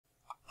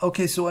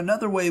Okay, so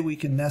another way we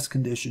can nest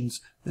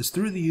conditions is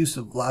through the use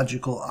of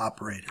logical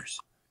operators.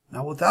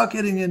 Now, without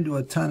getting into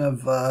a ton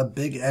of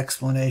big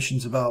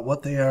explanations about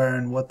what they are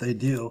and what they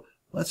do,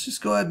 let's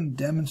just go ahead and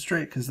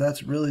demonstrate, because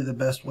that's really the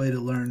best way to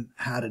learn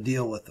how to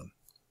deal with them.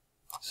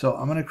 So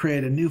I'm going to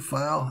create a new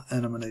file,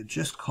 and I'm going to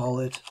just call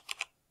it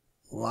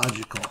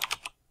logical.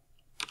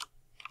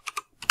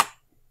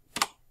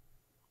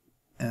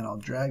 And I'll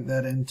drag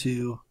that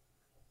into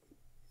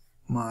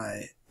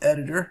my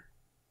editor.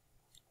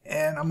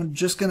 And I'm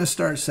just going to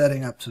start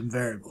setting up some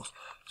variables.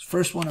 The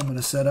first one I'm going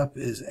to set up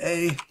is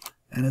A,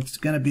 and it's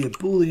going to be a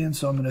Boolean,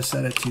 so I'm going to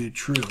set it to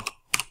true.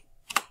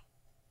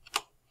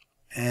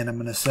 And I'm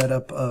going to set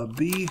up a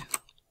B,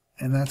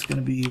 and that's going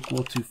to be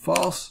equal to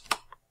false.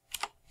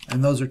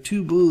 And those are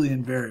two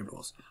Boolean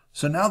variables.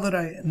 So now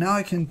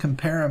I can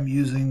compare them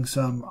using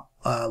some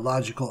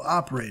logical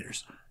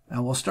operators.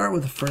 Now we'll start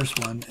with the first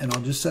one, and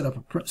I'll just set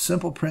up a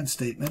simple print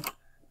statement,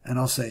 and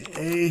I'll say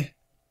A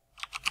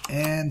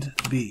and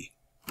B.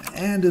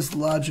 And is the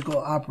logical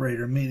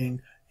operator,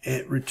 meaning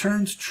it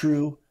returns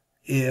true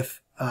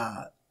if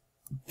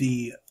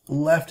the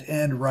left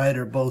and right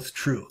are both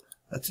true.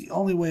 That's the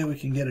only way we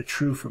can get a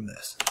true from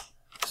this.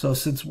 So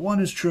since one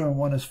is true and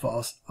one is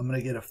false, I'm going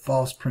to get a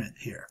false print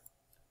here.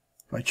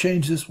 If I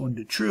change this one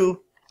to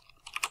true,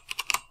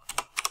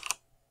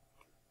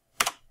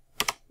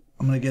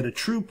 I'm going to get a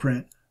true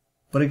print.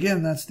 But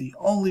again, that's the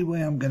only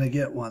way I'm going to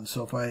get one.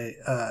 So if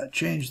I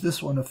change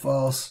this one to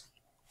false,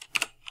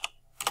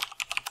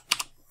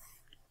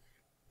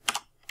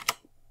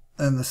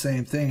 then the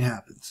same thing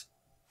happens.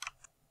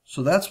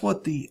 So that's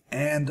what the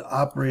AND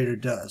operator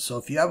does. So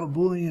if you have a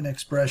Boolean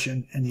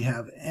expression and you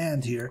have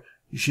AND here,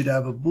 you should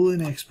have a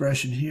Boolean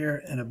expression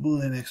here and a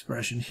Boolean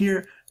expression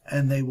here,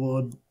 and they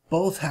will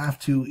both have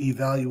to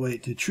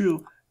evaluate to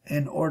true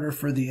in order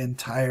for the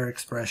entire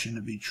expression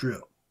to be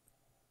true.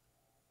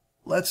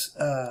 Let's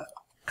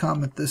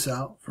comment this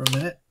out for a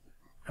minute,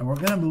 and we're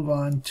going to move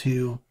on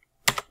to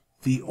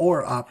the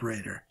OR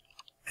operator.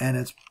 And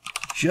it's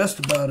just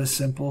about as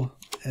simple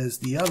as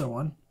the other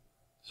one.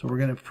 So we're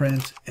going to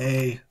print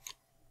A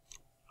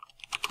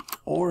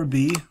or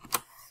B.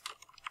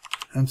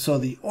 And so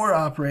the OR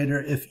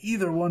operator, if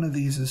either one of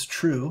these is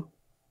true,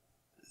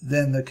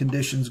 then the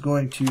condition is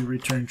going to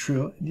return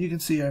true. And you can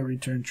see I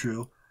return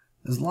true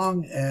as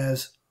long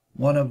as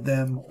one of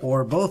them,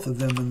 or both of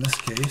them in this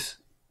case,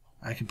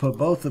 I can put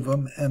both of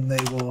them and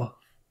they will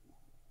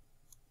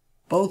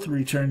both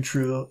return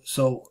true.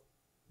 So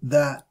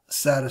that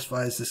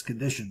satisfies this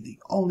condition. The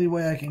only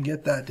way I can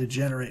get that to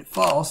generate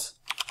false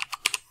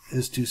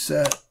is to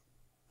set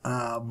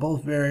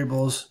both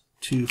variables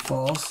to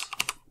false,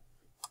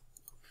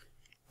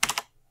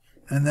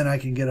 and then I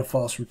can get a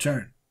false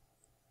return.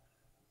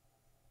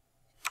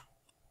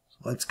 So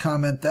let's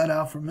comment that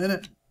out for a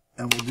minute,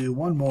 and we'll do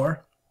one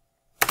more.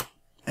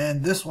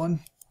 And this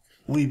one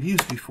we've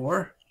used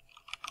before.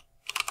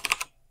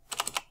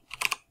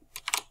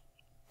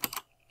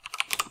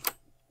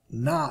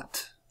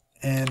 Not.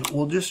 And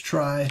we'll just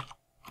try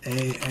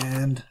A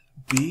and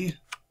B.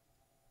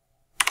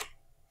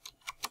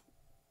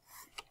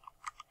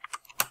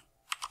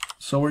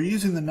 So we're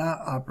using the not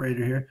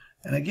operator here.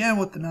 And again,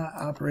 what the not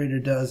operator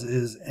does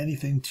is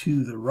anything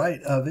to the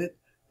right of it,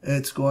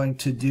 it's going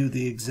to do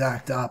the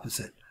exact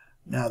opposite.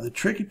 Now the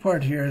tricky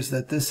part here is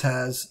that this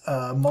has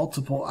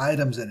multiple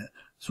items in it.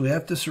 So we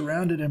have to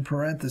surround it in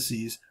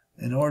parentheses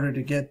in order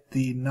to get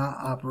the not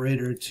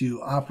operator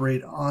to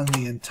operate on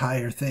the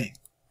entire thing.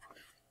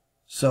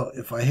 So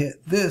if I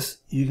hit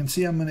this, you can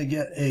see I'm going to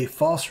get a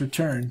false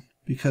return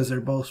because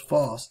they're both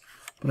false.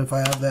 But if I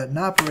have that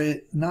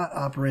not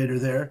operator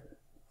there,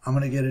 I'm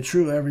going to get a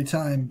true every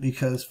time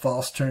because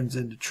false turns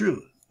into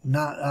true.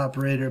 Not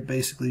operator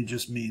basically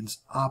just means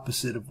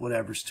opposite of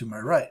whatever's to my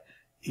right.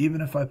 Even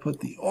if I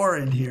put the OR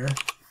in here,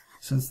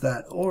 since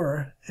that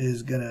OR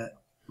is going to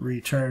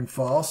return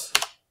false,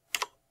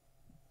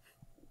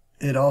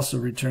 it also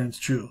returns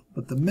true.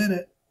 But the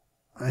minute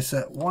I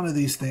set one of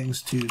these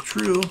things to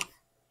true,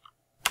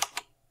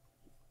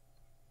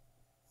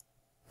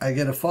 I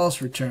get a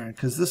false return,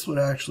 because this would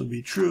actually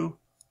be true,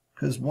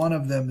 because one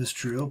of them is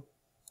true,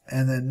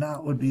 and then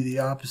not would be the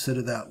opposite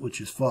of that,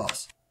 which is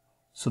false.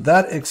 So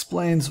that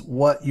explains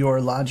what your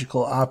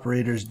logical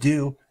operators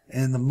do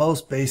in the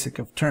most basic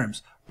of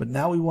terms. But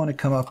now we want to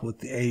come up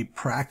with a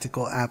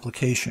practical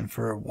application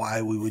for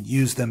why we would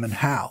use them and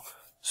how.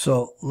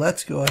 So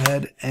let's go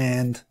ahead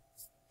and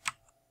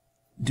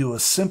do a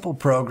simple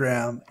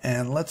program,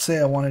 and let's say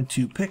I wanted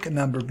to pick a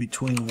number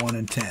between 1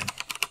 and 10.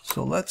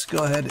 So let's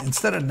go ahead,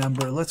 instead of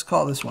number, let's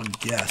call this one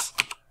guess.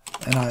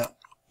 And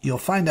you'll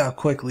find out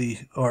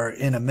quickly, or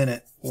in a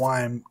minute,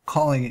 why I'm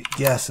calling it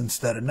guess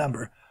instead of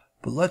number.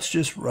 But let's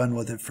just run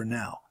with it for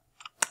now.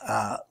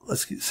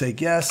 Let's say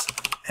guess,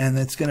 and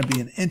it's going to be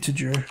an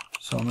integer.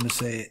 So I'm going to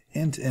say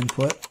int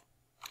input.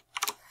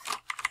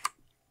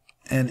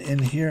 And in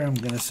here I'm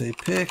going to say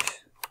pick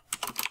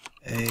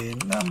a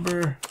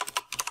number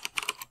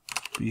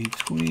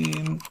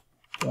between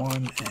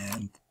 1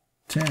 and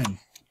 10.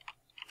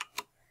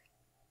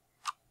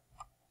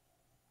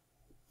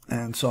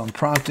 And And so I'm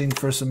prompting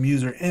for some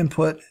user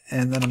input,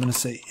 and then I'm going to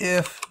say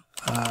if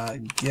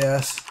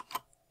guess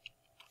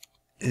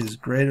is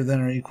greater than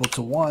or equal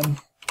to 1.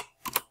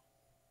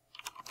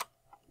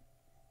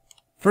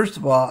 First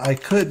of all, I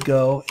could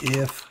go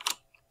if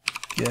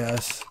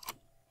guess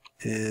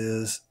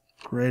is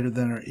greater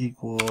than or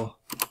equal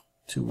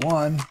to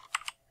 1,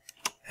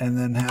 and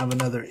then have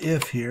another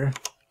if here.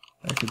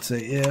 I could say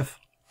if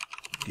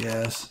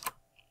guess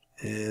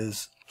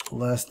is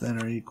less than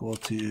or equal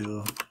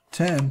to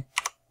 10.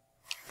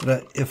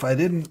 But if I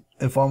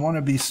want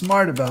to be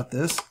smart about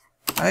this,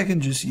 I can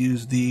just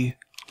use the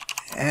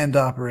AND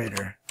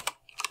operator.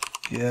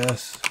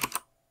 Guess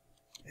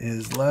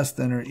is less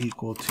than or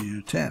equal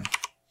to 10.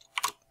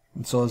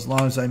 And so as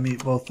long as I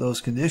meet both those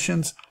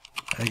conditions,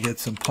 I get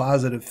some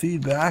positive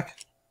feedback.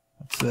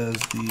 It says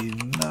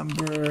the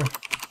number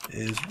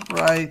is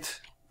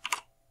right.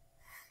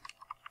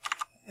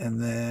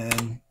 And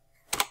then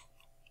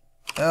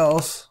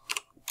else,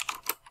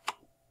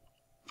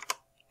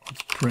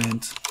 let's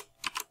print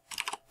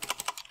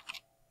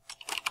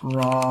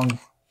wrong.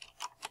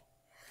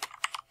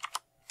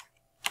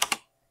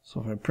 So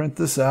if I print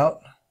this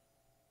out,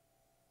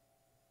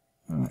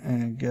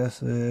 and guess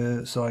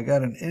so I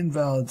got an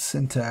invalid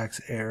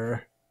syntax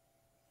error,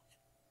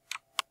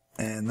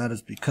 and that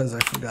is because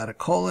I forgot a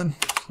colon.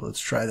 So let's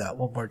try that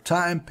one more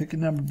time. Pick a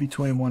number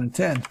between 1 and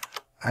 10.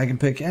 I can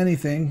pick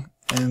anything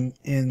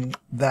in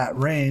that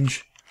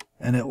range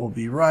and it will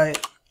be right.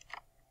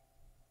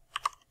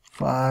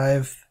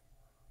 5,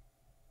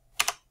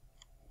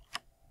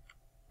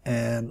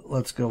 and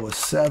let's go with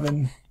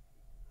 7,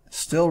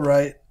 still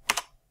right.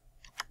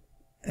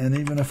 And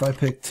even if I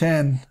pick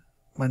 10,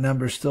 my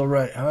number is still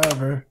right.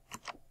 However,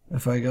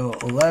 if I go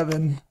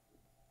 11,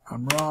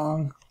 I'm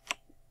wrong.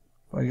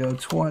 If I go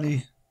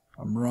 20,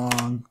 I'm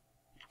wrong.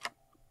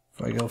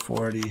 If I go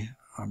 40,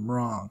 I'm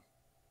wrong.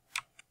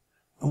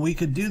 And we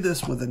could do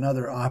this with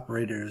another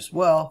operator as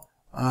well,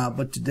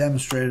 but to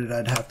demonstrate it,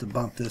 I'd have to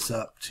bump this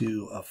up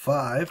to a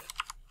 5,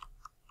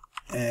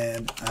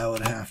 and I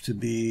would have to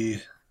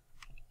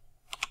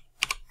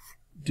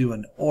do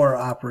an OR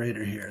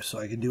operator here. So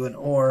I can do an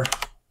OR,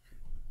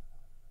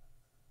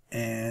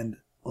 and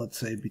let's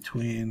say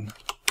between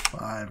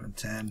 5 and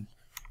 10.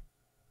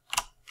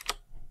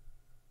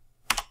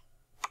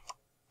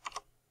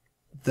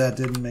 That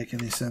didn't make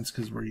any sense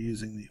because we're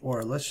using the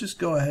OR. Let's just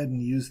go ahead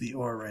and use the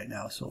OR right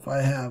now. So if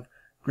I have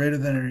greater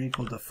than or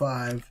equal to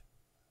 5,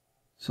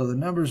 so the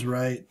number's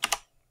right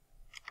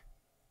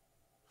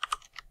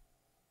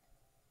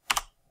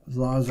as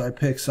long as I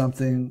pick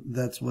something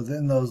that's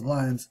within those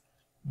lines.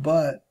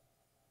 But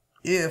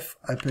if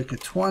I pick a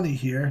 20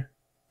 here,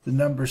 the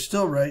number's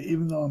still right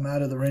even though I'm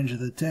out of the range of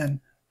the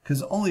 10,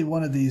 because only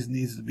one of these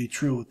needs to be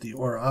true with the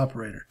OR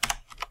operator.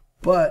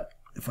 But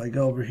if I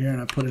go over here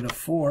and I put in a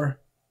 4,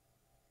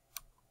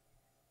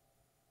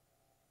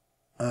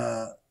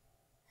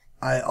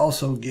 I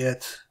also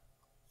get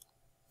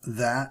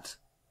that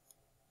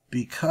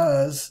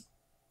because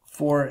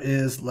 4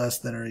 is less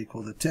than or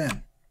equal to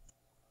 10.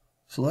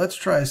 So let's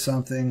try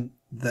something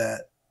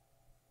that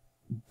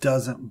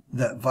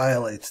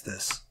violates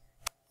this.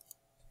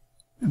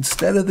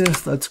 Instead of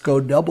this, let's go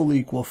double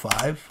equal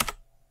 5.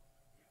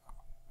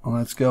 And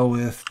let's go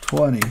with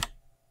 20.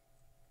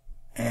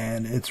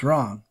 And it's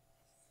wrong.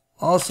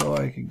 Also,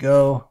 I could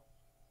go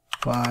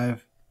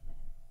 5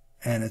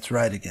 and it's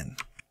right again.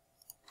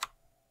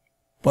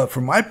 But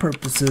for my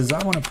purposes,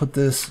 I want to put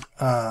this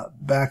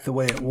back the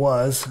way it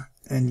was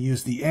and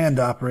use the AND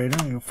operator.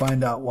 And you'll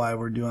find out why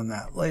we're doing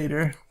that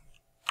later.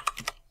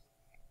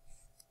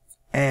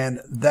 And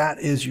that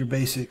is your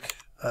basic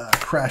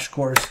crash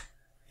course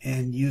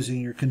in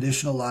using your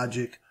conditional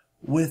logic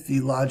with the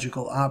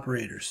logical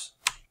operators.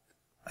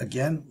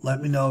 Again,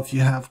 let me know if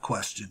you have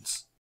questions.